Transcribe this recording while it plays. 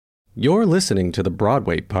You're listening to the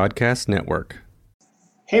Broadway Podcast Network.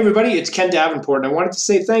 Hey everybody, it's Ken Davenport, and I wanted to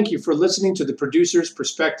say thank you for listening to the Producer's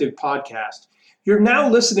Perspective podcast. You're now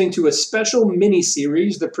listening to a special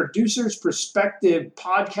mini-series, the Producer's Perspective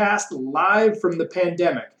podcast, live from the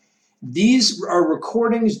pandemic. These are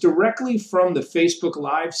recordings directly from the Facebook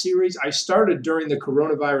Live series I started during the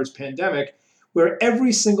coronavirus pandemic, where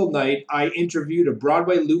every single night I interviewed a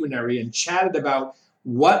Broadway luminary and chatted about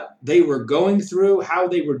what they were going through, how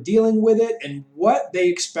they were dealing with it, and what they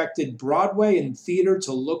expected Broadway and theater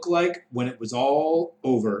to look like when it was all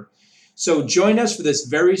over. So join us for this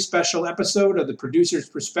very special episode of the Producer's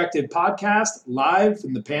Perspective podcast, live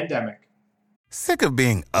from the pandemic. Sick of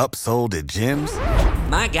being upsold at gyms?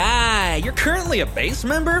 My guy, you're currently a base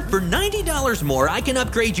member? For $90 more, I can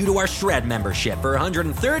upgrade you to our Shred membership. For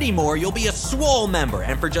 $130 more, you'll be a Swole member.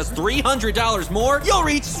 And for just $300 more, you'll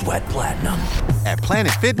reach Sweat Platinum. At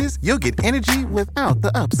Planet Fitness, you'll get energy without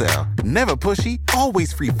the upsell. Never pushy,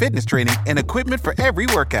 always free fitness training and equipment for every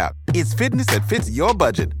workout. It's fitness that fits your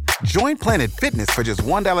budget. Join Planet Fitness for just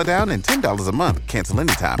 $1 down and $10 a month. Cancel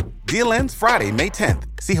anytime. Deal ends Friday, May 10th.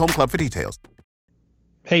 See Home Club for details.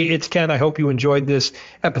 Hey, it's Ken. I hope you enjoyed this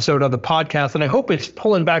episode of the podcast, and I hope it's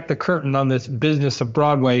pulling back the curtain on this business of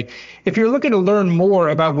Broadway. If you're looking to learn more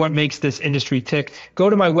about what makes this industry tick,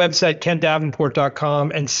 go to my website,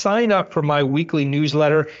 kendavenport.com, and sign up for my weekly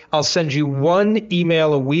newsletter. I'll send you one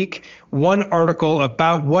email a week, one article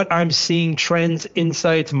about what I'm seeing, trends,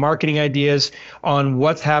 insights, marketing ideas on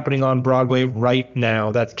what's happening on Broadway right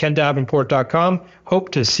now. That's kendavenport.com.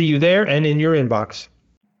 Hope to see you there and in your inbox.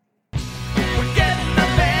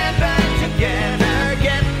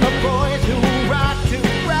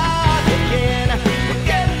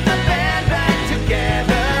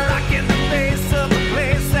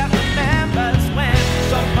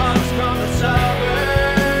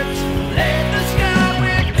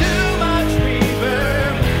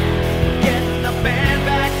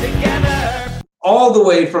 All the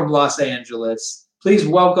way from Los Angeles, please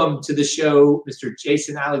welcome to the show, Mr.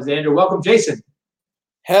 Jason Alexander. Welcome, Jason.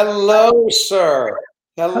 Hello, sir.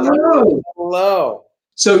 Hello.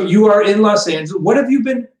 So you are in Los Angeles. What have you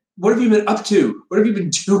been up to? What have you been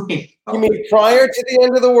doing? You mean prior to the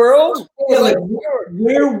end of the world? Yeah, like,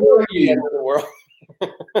 where were you? The end of the world.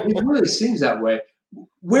 It really seems that way.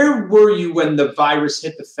 Where were you when the virus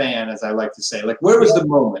hit the fan, as I like to say? Like, where was the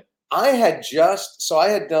moment? I had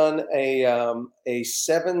done a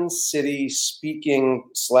 7-city speaking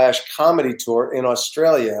 / comedy tour in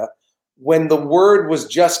Australia when the word was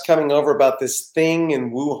just coming over about this thing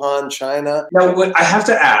in Wuhan, China. Now, what I have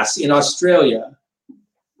to ask, in Australia,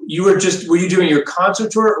 were you doing your concert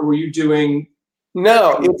tour, or were you doing?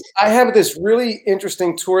 No, I have this really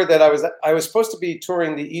interesting tour that I was supposed to be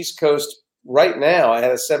touring the East Coast right now. I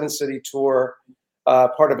had a 7-city tour,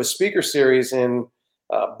 part of a speaker series in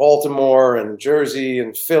Baltimore and Jersey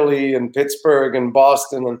and Philly and Pittsburgh and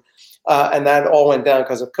Boston, and that all went down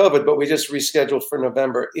because of COVID. But we just rescheduled for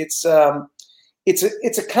November. It's a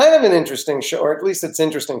kind of an interesting show, or at least it's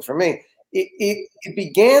interesting for me. It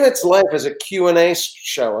began its life as a Q&A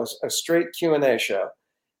show, a straight Q&A show,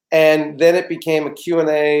 and then it became a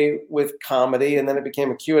Q&A with comedy, and then it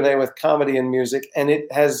became a Q&A with comedy and music, and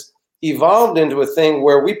it has evolved into a thing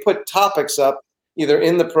where we put topics up either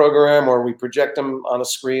in the program or we project them on a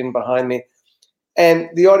screen behind me. And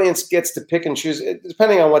the audience gets to pick and choose.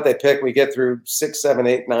 Depending on what they pick, we get through 6, 7,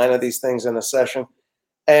 8, 9 of these things in a session.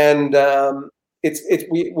 And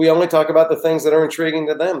we only talk about the things that are intriguing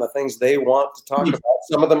to them, the things they want to talk about.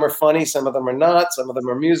 Some of them are funny, some of them are not, some of them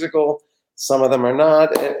are musical, some of them are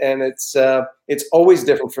not. And it's always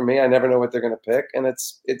different for me. I never know what they're going to pick. And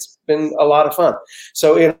it's been a lot of fun.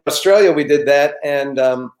 So in Australia, we did that. And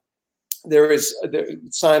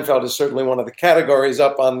Seinfeld is certainly one of the categories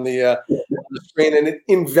up on the screen, and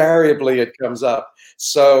invariably it comes up.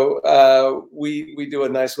 So we do a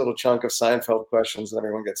nice little chunk of Seinfeld questions, and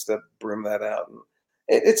everyone gets to brim that out. And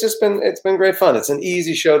it's been great fun. It's an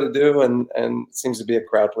easy show to do, and it seems to be a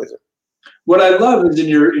crowd pleaser. What I love is in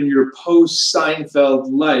your post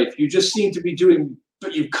Seinfeld life, you just seem to be doing.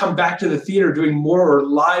 But you've come back to the theater doing more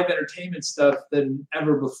live entertainment stuff than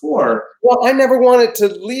ever before. Well, I never wanted to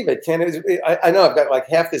leave it, Ken. I know I've got like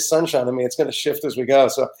half this sunshine in me. It's going to shift as we go.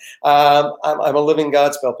 So I'm a living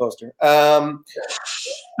Godspell poster.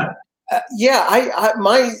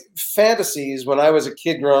 My fantasies when I was a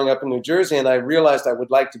kid growing up in New Jersey and I realized I would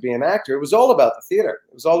like to be an actor, it was all about the theater.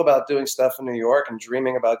 It was all about doing stuff in New York and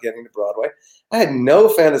dreaming about getting to Broadway. I had no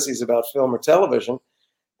fantasies about film or television.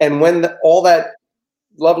 And when all that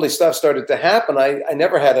lovely stuff started to happen, I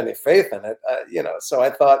never had any faith in it, so I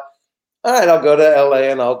thought all right, I'll go to LA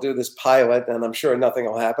and I'll do this pilot, and I'm sure nothing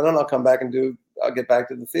will happen, and I'll come back and I'll get back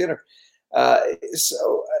to the theater.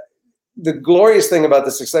 The glorious thing about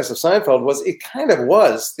the success of Seinfeld was it kind of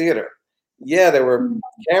was theater. Yeah, there were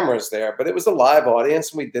cameras there, but it was a live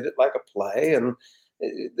audience, and we did it like a play, and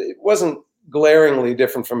it wasn't glaringly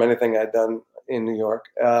different from anything I'd done in New York.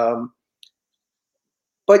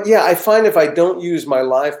 But yeah, I find if I don't use my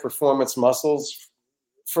live performance muscles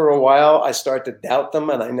for a while, I start to doubt them,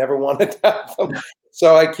 and I never want to doubt them.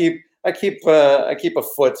 So I keep a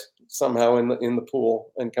foot somehow in the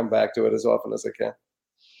pool and come back to it as often as I can.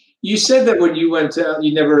 You said that when you went to,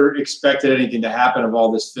 you never expected anything to happen of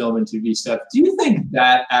all this film and TV stuff. Do you think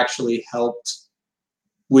that actually helped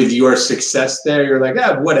with your success there? You're like,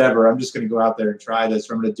 whatever. I'm just going to go out there and try this.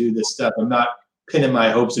 Or I'm going to do this stuff. I'm not pinning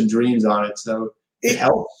my hopes and dreams on it. So it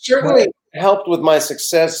helped. Certainly helped with my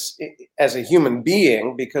success as a human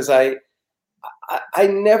being, because I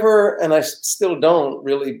never, and I still don't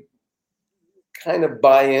really kind of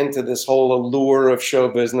buy into this whole allure of show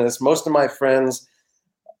business. Most of my friends,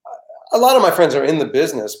 a lot of my friends are in the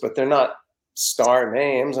business, but they're not star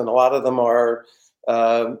names, and a lot of them are,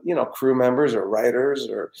 crew members or writers,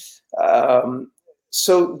 or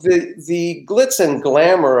so the glitz and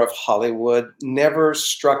glamour of Hollywood never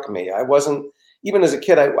struck me. I wasn't, even as a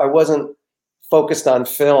kid, I wasn't focused on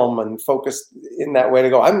film and focused in that way to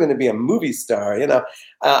go, I'm going to be a movie star, and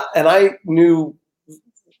I knew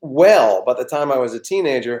well by the time I was a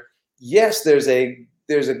teenager, yes, there's a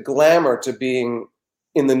glamour to being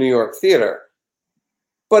in the New York theater,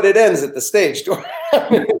 but it ends at the stage door.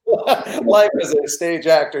 Life as a stage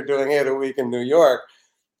actor doing 8 a week in New York,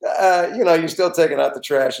 you're still taking out the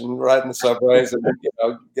trash and riding the subways and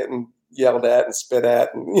getting yelled at and spit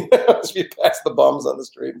at, and as you pass the bums on the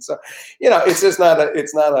street, and so it's just not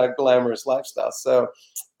a glamorous lifestyle. So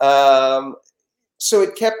so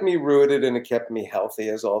it kept me rooted, and it kept me healthy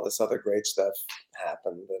as all this other great stuff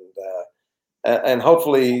happened, and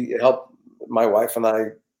hopefully it helped my wife and I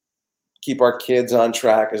keep our kids on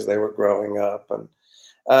track as they were growing up. And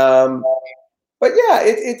but yeah,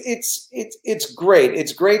 it's great.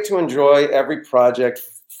 It's great to enjoy every project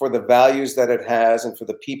for the values that it has and for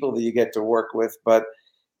the people that you get to work with. But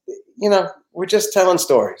we're just telling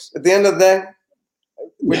stories. At the end of the day,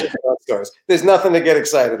 we're just telling stories. There's nothing to get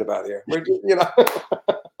excited about here.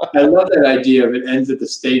 I love that idea of it ends at the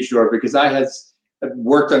stage door, because I've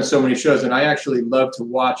worked on so many shows, and I actually love to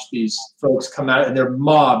watch these folks come out and they're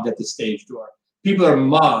mobbed at the stage door. People are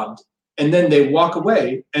mobbed, and then they walk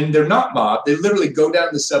away, and they're not mobbed. They literally go down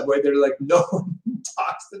the subway. They're like, no one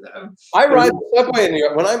talks to them. I ride the subway in New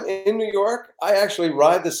York. When I'm in New York, I actually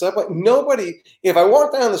ride the subway. If I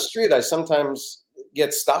walk down the street, I sometimes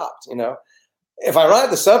get stopped, If I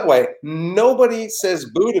ride the subway, nobody says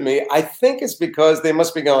boo to me. I think it's because they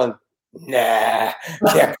must be going, nah.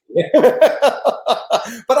 Yeah.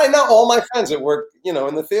 But I know all my friends that work, in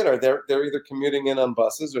the theater, they're either commuting in on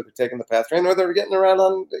buses, or they're taking the PATH train, or they're getting around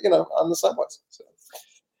on the subways.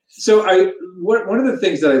 So one of the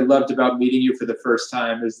things that I loved about meeting you for the first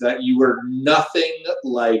time is that you were nothing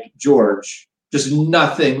like George, just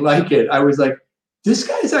nothing like it. I was like, this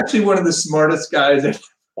guy is actually one of the smartest guys I've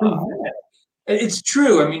ever met. And it's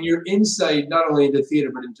true. I mean, your insight not only into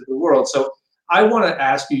theater but into the world. So I want to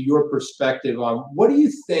ask you your perspective on, what do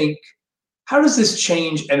you think? How does this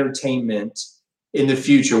change entertainment in the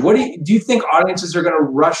future? Do you think audiences are going to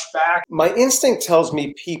rush back? My instinct tells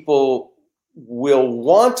me people will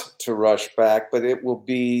want to rush back, but it will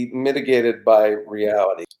be mitigated by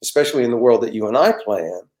reality, especially in the world that you and I play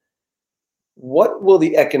in. What will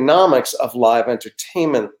the economics of live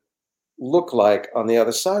entertainment look like on the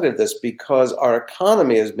other side of this? Because our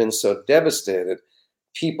economy has been so devastated,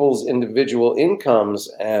 people's individual incomes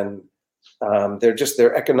and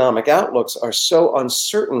their economic outlooks are so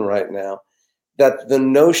uncertain right now that the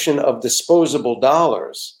notion of disposable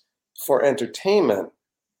dollars for entertainment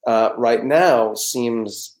right now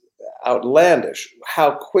seems outlandish.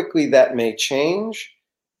 How quickly that may change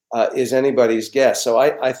is anybody's guess. So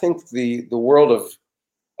I think the world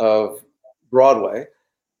of Broadway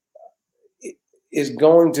is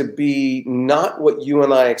going to be not what you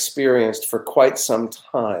and I experienced for quite some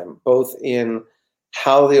time, both in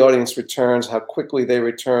how the audience returns, how quickly they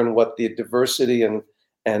return, what the diversity and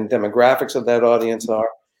demographics of that audience are,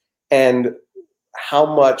 and how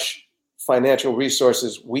much financial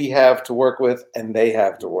resources we have to work with and they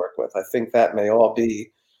have to work with. I think that may all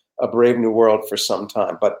be a brave new world for some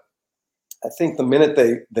time. But I think the minute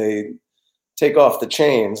they take off the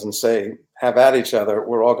chains and say, have at each other,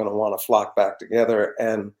 we're all going to want to flock back together.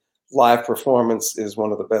 And live performance is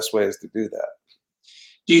one of the best ways to do that.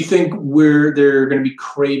 Do you think they're going to be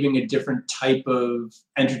craving a different type of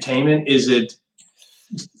entertainment? Is it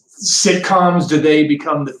sitcoms? Do they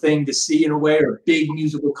become the thing to see in a way, or big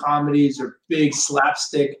musical comedies, or big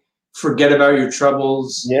slapstick? Forget about your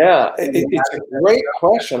troubles. Yeah, it's a great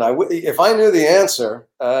question. If I knew the answer.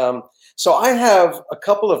 So I have a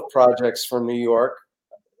couple of projects for New York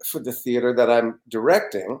for the theater that I'm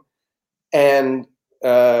directing, and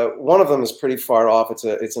one of them is pretty far off.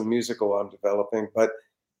 It's a musical I'm developing, but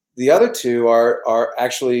the other two are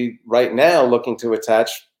actually right now looking to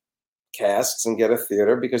attach casts and get a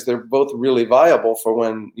theater because they're both really viable for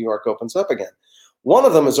when New York opens up again. One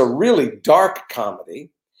of them is a really dark comedy,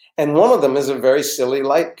 and one of them is a very silly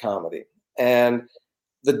light comedy. And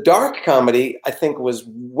the dark comedy, I think, was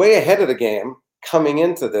way ahead of the game coming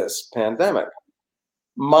into this pandemic.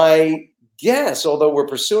 My guess, although we're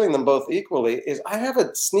pursuing them both equally, is I have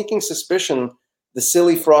a sneaking suspicion the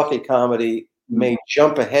silly, frothy comedy may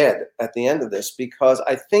jump ahead at the end of this, because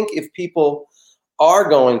I think if people are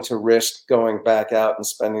going to risk going back out and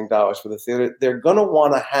spending dollars for the theater, they're going to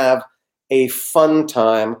want to have a fun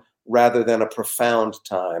time rather than a profound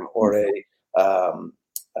time, or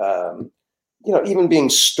even being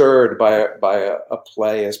stirred by a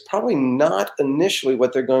play is probably not initially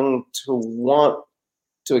what they're going to want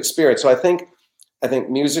to experience. So I think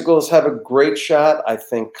musicals have a great shot. I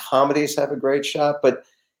think comedies have a great shot. But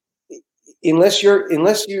unless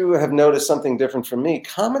you have noticed something different from me,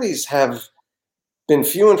 comedies have been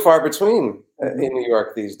few and far between in New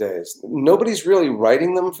York these days. Nobody's really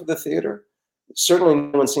writing them for the theater. Certainly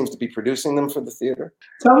no one seems to be producing them for the theater.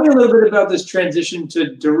 Tell me a little bit about this transition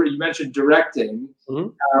to, you mentioned directing,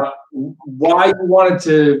 why you wanted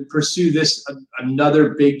to pursue this,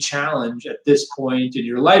 another big challenge at this point in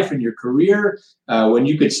your life and your career, when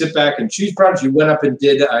you could sit back and choose projects. You went up and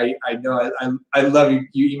did, I love you.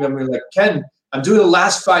 You emailed me like, Ken, I'm doing the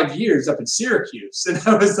last 5 years up in Syracuse. And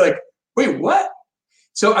I was like, wait, what?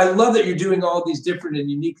 So I love that you're doing all these different and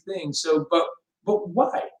unique things. So, but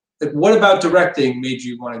why? Like, what about directing made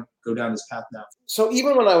you want to go down this path now? So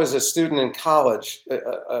even when I was a student in college,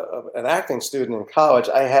 an acting student in college,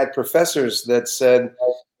 I had professors that said,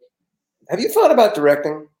 have you thought about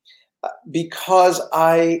directing? Because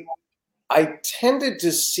I tended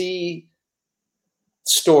to see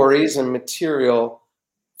stories and material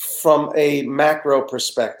from a macro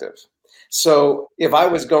perspective. So if I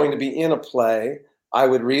was going to be in a play, I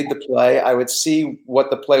would read the play. I would see what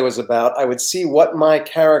the play was about. I would see what my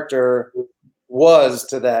character was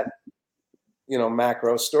to that,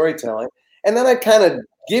 macro storytelling. And then I'd kind of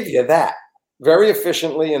give you that very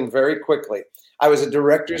efficiently and very quickly. I was a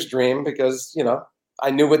director's dream because, I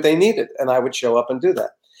knew what they needed and I would show up and do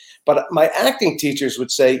that. But my acting teachers would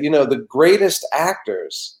say, the greatest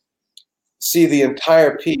actors see the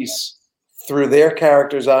entire piece through their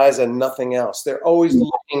character's eyes and nothing else. They're always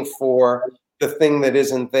looking for the thing that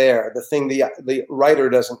isn't there, the thing the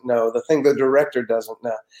writer doesn't know, the thing the director doesn't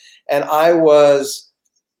know. And I was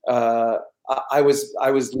less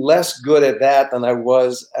good at that than I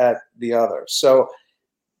was at the other. So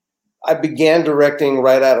I began directing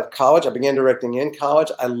right out of college. I began directing in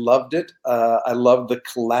college. I loved it. I loved the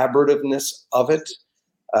collaborativeness of it.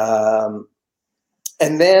 And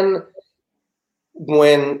then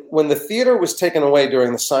when the theater was taken away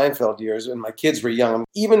during the Seinfeld years and my kids were young,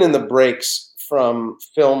 even in the breaks from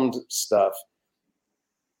filmed stuff,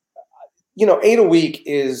 8 a week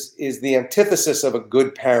is the antithesis of a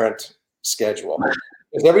good parent schedule.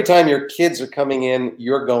 Because every time your kids are coming in,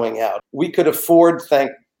 you're going out. We could afford,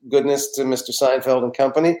 thank goodness to Mr. Seinfeld and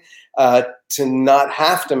company, to not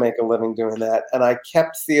have to make a living doing that. And I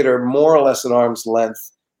kept theater more or less at arm's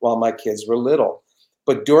length while my kids were little.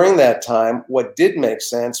 But during that time, what did make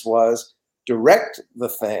sense was direct the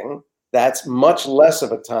thing. That's much less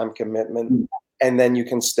of a time commitment. And then you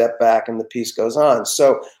can step back and the piece goes on.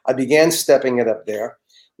 So I began stepping it up there.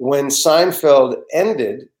 When Seinfeld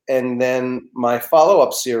ended and then my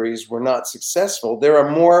follow-up series were not successful, there are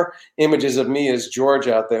more images of me as George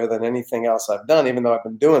out there than anything else I've done, even though I've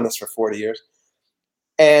been doing this for 40 years.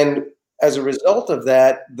 And as a result of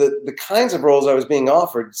that, the kinds of roles I was being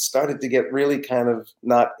offered started to get really kind of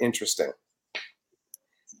not interesting.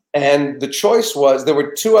 And the choice was, there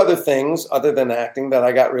were two other things other than acting that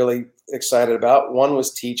I got really excited about. One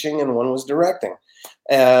was teaching and one was directing.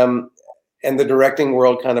 And the directing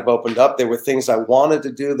world kind of opened up. There were things I wanted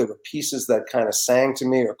to do. There were pieces that kind of sang to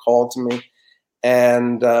me or called to me.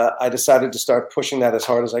 And I decided to start pushing that as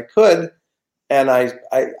hard as I could. And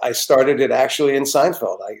I started it actually in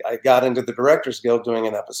Seinfeld. I got into the Directors Guild doing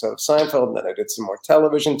an episode of Seinfeld, and then I did some more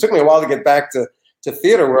television. It took me a while to get back to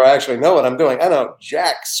theater where I actually know what I'm doing. I know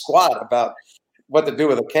jack squat about what to do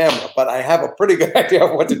with a camera, but I have a pretty good idea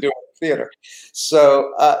of what to do with theater.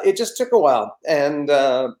 So it just took a while. And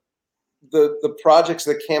the projects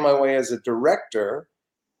that came my way as a director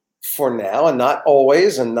for now, and not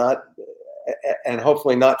always, and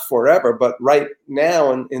hopefully not forever, but right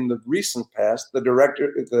now in the recent past,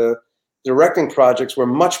 the directing projects were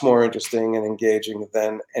much more interesting and engaging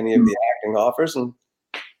than any of the acting offers.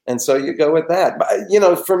 And so you go with that.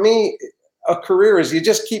 But, for me, a career is you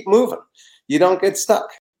just keep moving. You don't get stuck.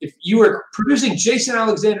 If you were producing Jason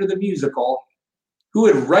Alexander the musical, who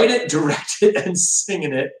would write it, direct it, and sing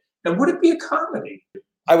in it? And would it be a comedy?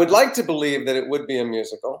 I would like to believe that it would be a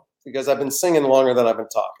musical because I've been singing longer than I've been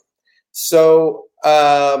talking. So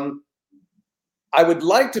I would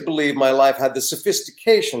like to believe my life had the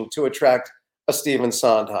sophistication to attract a Stephen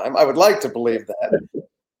Sondheim. I would like to believe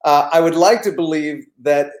that. I would like to believe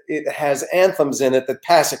that it has anthems in it that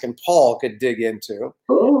Pasek and Paul could dig into.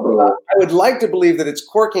 I would like to believe that it's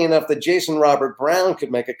quirky enough that Jason Robert Brown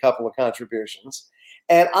could make a couple of contributions.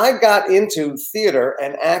 And I got into theater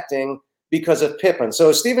and acting because of Pippin. So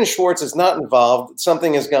if Stephen Schwartz is not involved,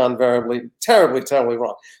 something has gone terribly, terribly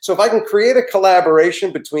wrong. So if I can create a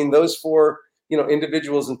collaboration between those four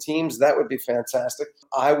individuals and teams, that would be fantastic.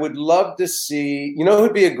 I would love to see,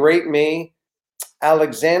 who'd be a great me?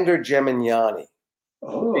 Alexander Gemignani.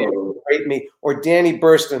 Oh, Great me. Or Danny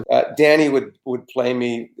Burston. Danny would play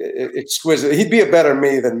me exquisite. He'd be a better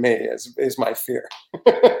me than me, is my fear.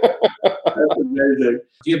 that's amazing.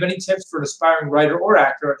 Do you have any tips for an aspiring writer or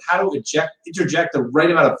actor on how to interject the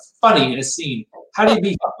right amount of funny in a scene? How do you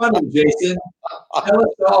be funny, Jason? Tell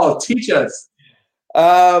us all. Teach us.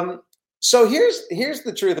 So here's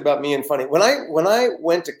the truth about me and funny. When I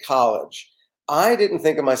went to college, I didn't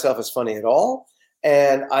think of myself as funny at all.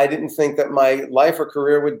 And I didn't think that my life or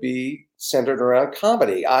career would be centered around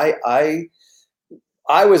comedy. I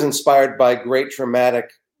was inspired by great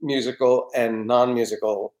dramatic musical and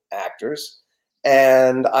non-musical actors.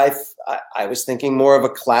 And I was thinking more of a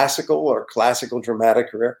classical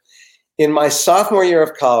dramatic career. In my sophomore year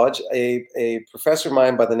of college, a professor of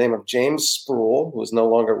mine by the name of James Spruill, who is no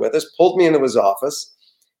longer with us, pulled me into his office.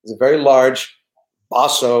 He's a very large,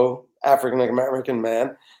 basso, African-American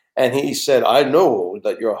man. And he said, I know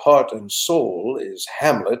that your heart and soul is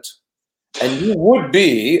Hamlet, and you would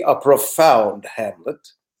be a profound Hamlet,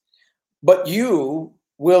 but you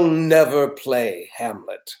will never play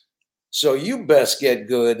Hamlet. So you best get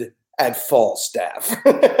good at Falstaff.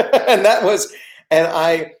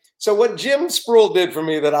 So what Jim Spruill did for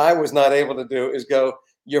me that I was not able to do is go,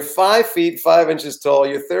 you're 5 feet, 5 inches tall,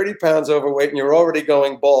 you're 30 pounds overweight, and you're already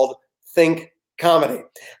going bald. Think comedy.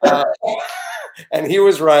 And he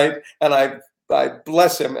was right, and I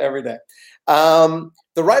bless him every day. The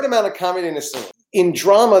right amount of comedy in a scene. In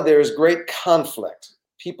drama, there's great conflict,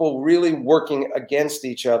 people really working against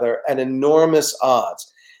each other at enormous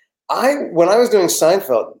odds. When I was doing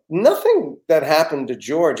Seinfeld, nothing that happened to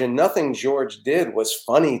George and nothing George did was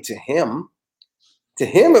funny to him. To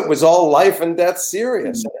him, it was all life and death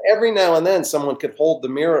serious. And every now and then, someone could hold the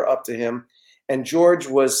mirror up to him, and George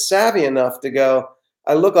was savvy enough to go,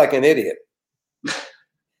 I look like an idiot.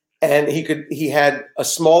 And he had a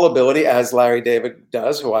small ability, as Larry David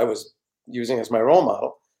does, who I was using as my role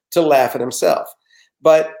model, to laugh at himself.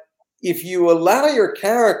 But if you allow your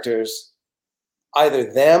characters,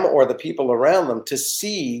 either them or the people around them, to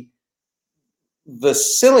see the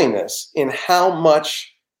silliness in how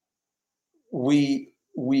much we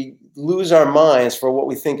lose our minds for what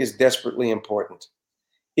we think is desperately important.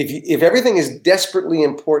 If everything is desperately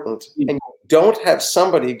important and you don't have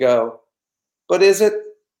somebody go, but is it?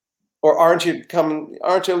 Or aren't you a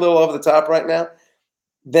little over the top right now?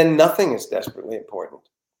 Then nothing is desperately important.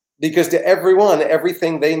 Because to everyone,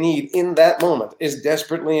 everything they need in that moment is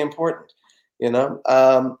desperately important.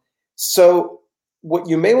 So what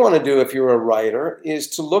you may want to do if you're a writer is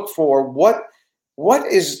to look for what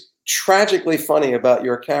is tragically funny about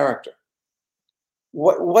your character.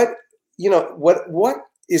 What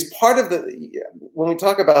is part of when we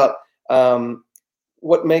talk about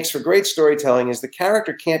what makes for great storytelling is the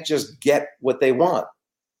character can't just get what they want.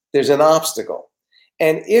 There's an obstacle.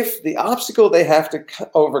 And if the obstacle they have to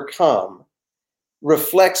overcome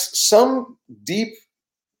reflects some deep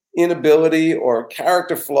inability or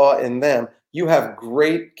character flaw in them, you have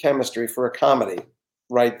great chemistry for a comedy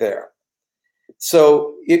right there.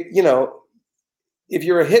 So, if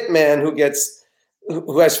you're a hitman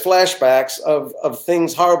who has flashbacks of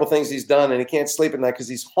horrible things he's done, and he can't sleep at night because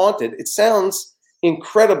he's haunted, it sounds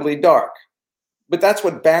incredibly dark. But that's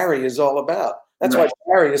what Barry is all about. That's why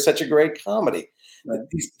Barry is such a great comedy. Right.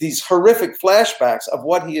 These horrific flashbacks of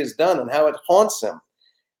what he has done and how it haunts him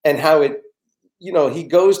and how it he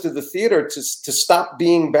goes to the theater to stop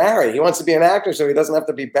being Barry. He wants to be an actor so he doesn't have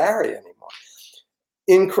to be Barry anymore.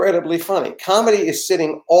 Incredibly funny. Comedy is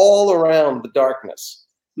sitting all around the darkness.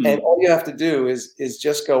 Mm-hmm. And all you have to do is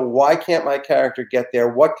just go, why can't my character get there?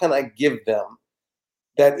 What can I give them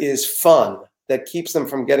that is fun, that keeps them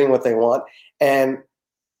from getting what they want? And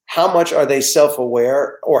how much are they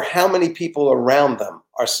self-aware, or how many people around them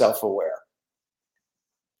are self-aware?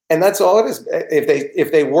 And that's all it is.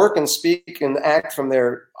 If they work and speak and act from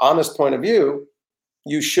their honest point of view,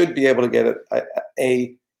 you should be able to get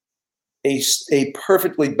a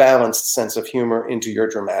perfectly balanced sense of humor into your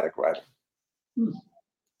dramatic writing.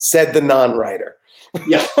 Said the non-writer.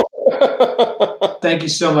 Yeah. Thank you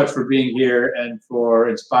so much for being here and for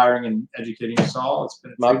inspiring and educating us all. It's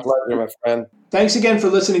been my pleasure, my friend. Thanks again for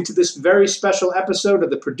listening to this very special episode of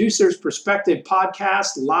the Producer's Perspective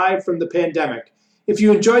podcast, live from the pandemic. If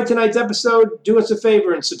you enjoyed tonight's episode, do us a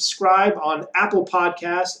favor and subscribe on Apple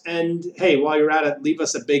Podcasts. And hey, while you're at it, leave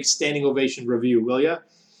us a big standing ovation review, will you?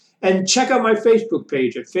 And check out my Facebook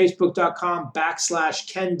page at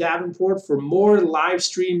facebook.com/Ken Davenport for more live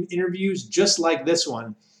stream interviews just like this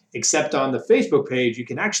one. Except on the Facebook page, you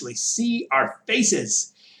can actually see our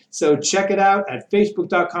faces. So check it out at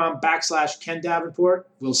facebook.com/Ken Davenport.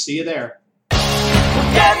 We'll see you there.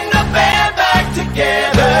 We're getting the band back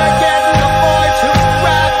together, getting the boys who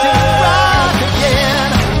rock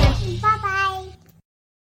again. Bye-bye.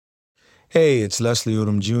 Hey, it's Leslie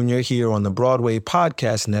Odom Jr. here on the Broadway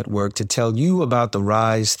Podcast Network to tell you about the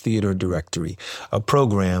Rise Theater Directory, a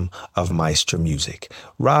program of Maestro Music.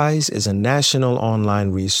 Rise is a national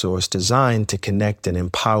online resource designed to connect and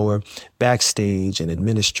empower backstage and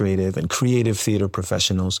administrative and creative theater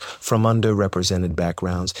professionals from underrepresented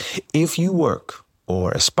backgrounds. If you work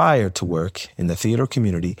or aspire to work in the theater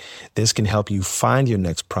community, this can help you find your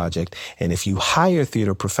next project. And if you hire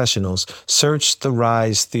theater professionals, search the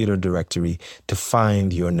Rise Theater Directory to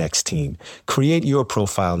find your next team. Create your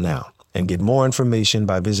profile now and get more information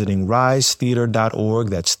by visiting risetheater.org.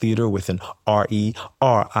 That's theater with an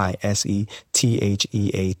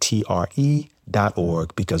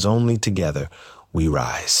RERISETHEATRE.org, because only together we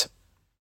rise.